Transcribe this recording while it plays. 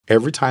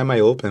Every time I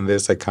open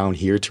this account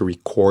here to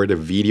record a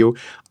video,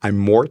 I'm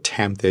more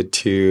tempted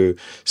to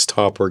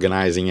stop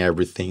organizing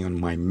everything on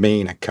my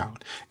main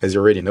account. As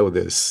you already know,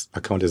 this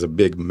account is a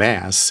big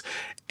mess,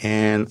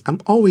 and I'm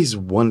always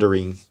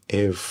wondering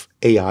if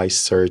AI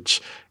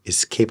search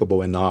is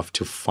capable enough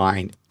to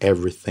find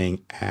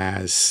everything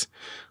as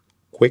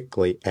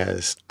quickly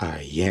as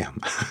I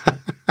am.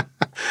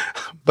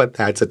 But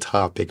that's a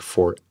topic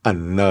for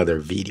another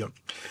video.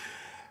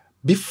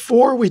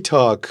 Before we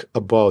talk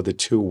about the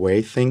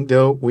two-way thing,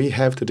 though, we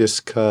have to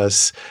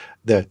discuss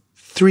the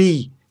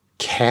 3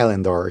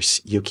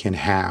 calendars you can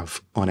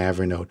have on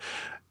Evernote.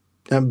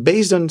 Now,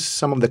 based on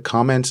some of the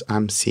comments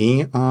I'm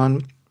seeing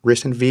on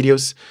recent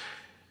videos,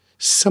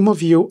 some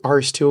of you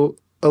are still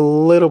a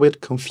little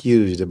bit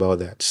confused about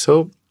that.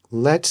 So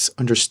let's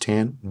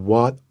understand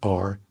what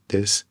are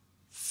these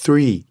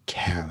 3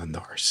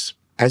 calendars.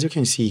 As you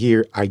can see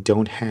here, I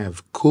don't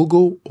have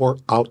Google or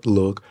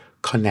Outlook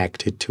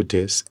connected to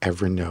this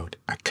Evernote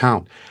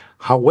account.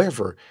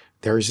 However,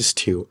 there is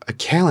still a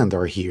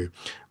calendar here.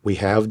 We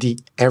have the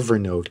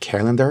Evernote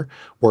calendar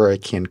where I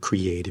can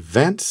create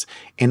events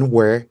and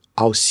where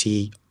I'll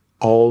see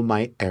all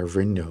my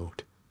Evernote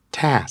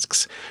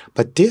tasks.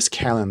 But this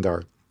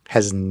calendar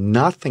has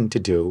nothing to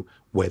do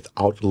with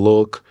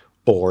Outlook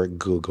or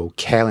Google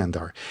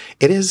Calendar.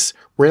 It is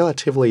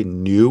relatively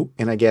new,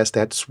 and I guess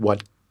that's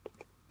what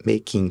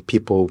making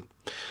people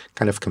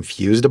kind of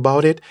confused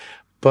about it.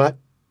 But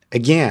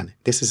again,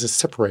 this is a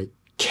separate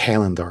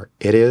calendar.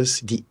 It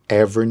is the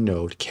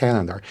Evernote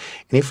calendar.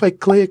 And if I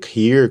click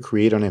here,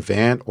 create an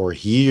event, or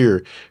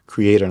here,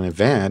 create an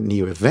event,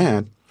 new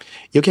event,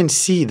 you can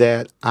see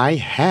that I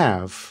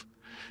have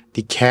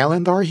the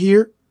calendar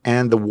here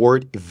and the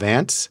word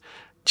events,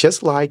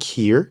 just like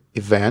here,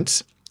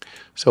 events.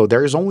 So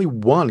there is only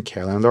one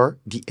calendar,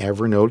 the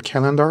Evernote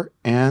calendar,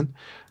 and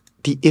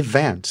the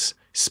events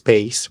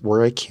space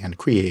where I can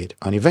create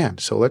an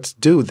event. So let's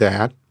do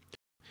that.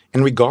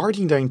 And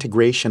regarding the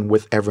integration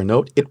with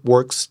Evernote, it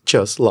works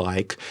just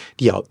like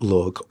the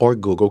Outlook or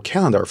Google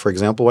Calendar. For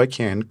example, I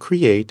can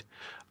create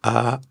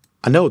a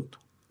note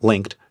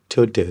linked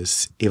to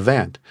this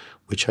event,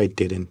 which I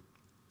didn't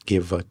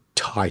give a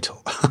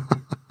title.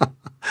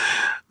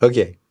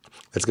 Okay,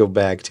 let's go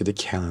back to the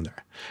calendar.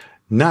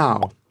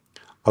 Now,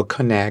 I'll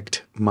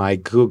connect my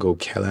Google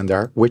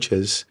Calendar, which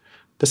is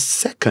the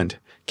second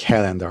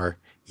calendar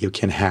you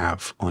can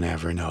have on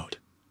Evernote.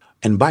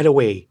 And by the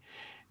way,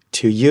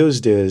 to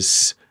use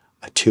this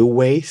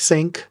two-way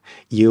sync,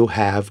 you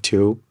have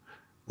to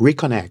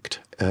reconnect.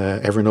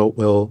 Evernote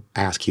will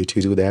ask you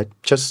to do that.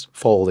 Just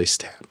follow the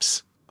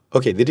steps.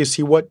 Okay, did you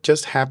see what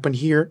just happened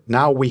here?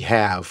 Now we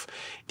have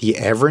the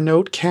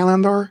Evernote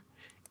calendar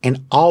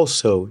and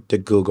also the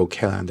Google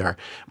Calendar,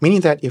 meaning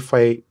that if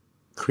I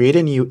create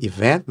a new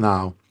event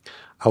now,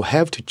 I'll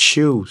have to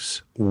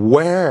choose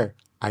where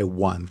I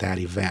want that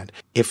event.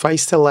 If I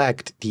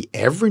select the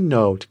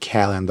Evernote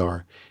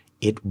calendar,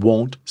 it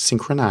won't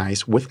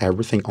synchronize with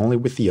everything, only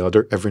with the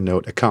other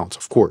Evernote accounts,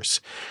 of course.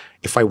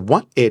 If I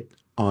want it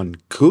on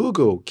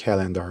Google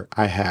Calendar,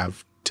 I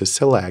have to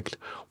select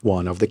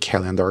one of the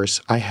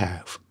calendars I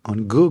have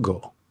on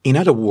Google. In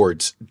other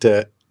words,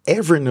 the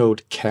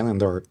Evernote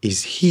calendar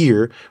is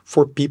here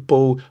for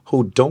people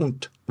who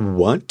don't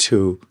want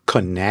to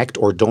connect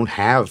or don't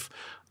have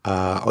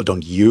or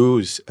don't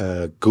use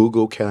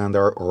Google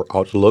Calendar or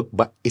Outlook,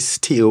 but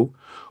still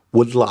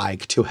would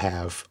like to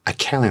have a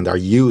calendar,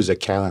 use a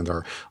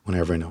calendar on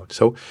Evernote.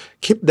 So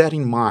keep that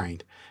in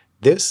mind.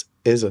 This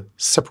is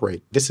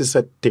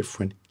a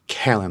different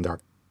calendar.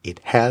 It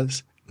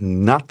has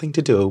nothing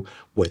to do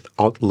with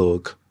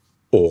Outlook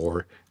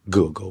or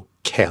Google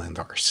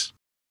Calendars.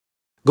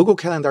 Google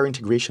Calendar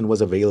integration was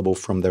available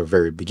from the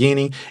very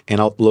beginning, and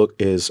Outlook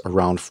is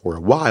around for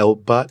a while,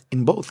 but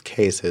in both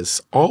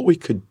cases, all we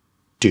could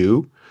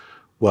do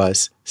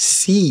was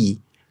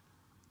see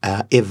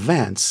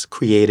events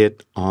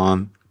created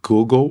on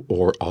Google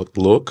or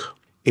Outlook.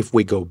 If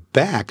we go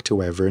back to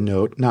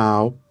Evernote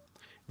now,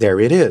 there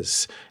it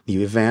is,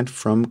 new event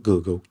from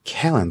Google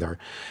Calendar.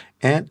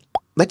 And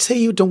let's say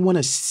you don't want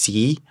to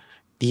see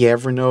the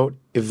Evernote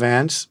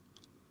events,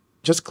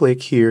 just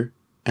click here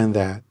and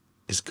that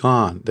is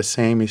gone. The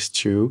same is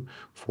true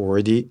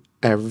for the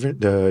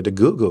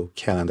Google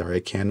Calendar. I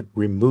can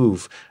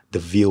remove the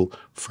view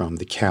from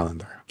the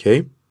calendar,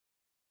 okay?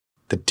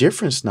 The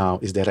difference now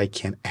is that I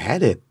can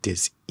edit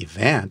this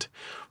event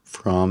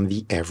from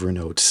the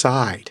Evernote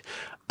side.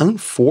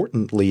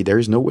 Unfortunately, there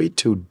is no way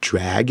to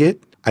drag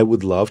it. I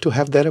would love to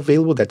have that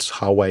available. That's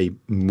how I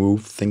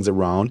move things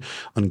around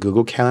on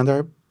Google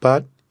Calendar.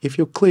 But if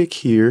you click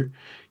here,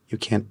 you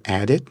can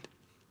add it.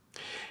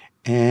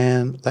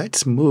 And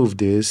let's move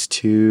this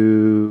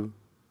to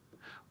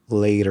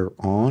later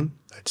on.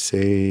 Let's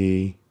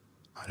say,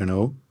 I don't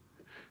know,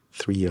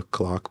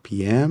 3:00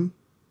 p.m.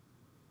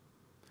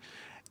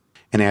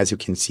 And as you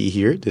can see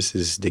here, this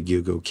is the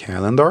Google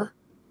Calendar.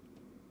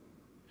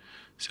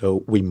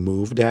 So we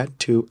move that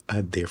to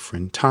a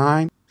different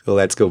time. So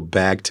let's go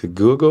back to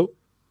Google,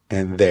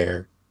 and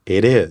there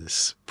it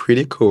is.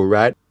 Pretty cool,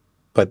 right?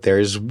 But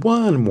there's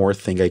one more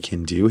thing I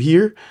can do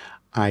here.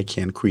 I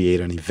can create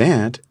an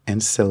event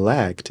and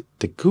select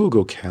the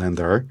Google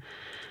Calendar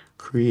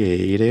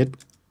created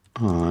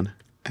on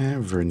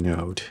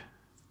Evernote.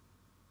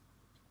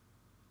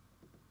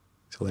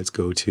 So let's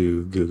go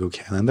to Google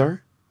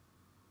Calendar.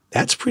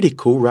 That's pretty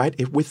cool, right?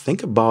 If we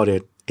think about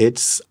it,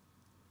 it's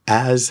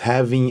as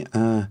having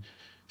a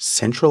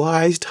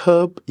centralized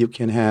hub. You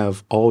can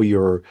have all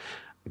your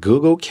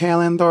Google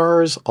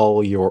calendars,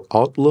 all your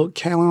Outlook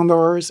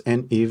calendars,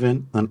 and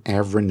even an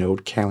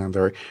Evernote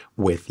calendar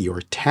with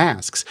your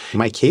tasks. In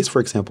my case,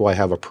 for example, I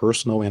have a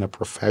personal and a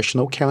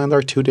professional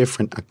calendar, two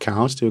different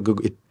accounts. To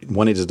Google.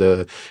 One is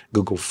the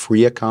Google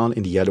Free account,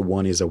 and the other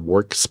one is a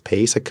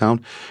Workspace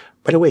account.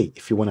 By the way,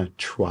 if you want to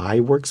try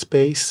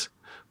Workspace,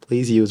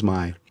 please use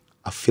my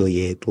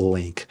affiliate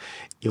link.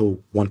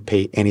 You won't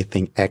pay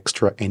anything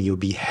extra, and you'll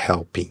be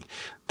helping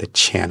the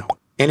channel.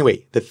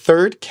 Anyway, the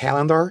third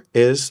calendar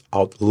is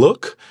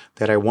Outlook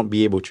that I won't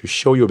be able to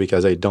show you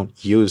because I don't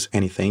use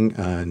anything.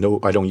 No,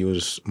 I don't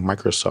use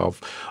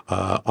Microsoft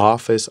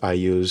Office. I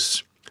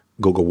use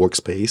Google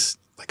Workspace,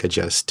 like I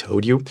just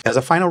told you. As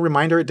a final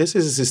reminder, this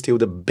is still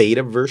the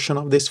beta version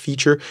of this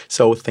feature,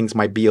 so things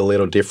might be a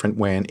little different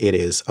when it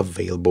is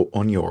available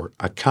on your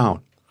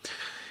account.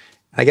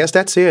 I guess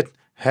that's it.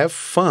 Have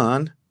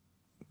fun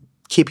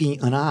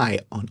keeping an eye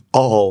on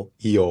all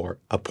your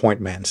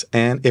appointments.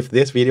 And if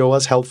this video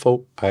was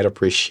helpful, I'd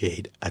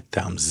appreciate a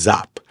thumbs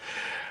up.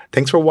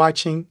 Thanks for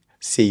watching.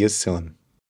 See you soon.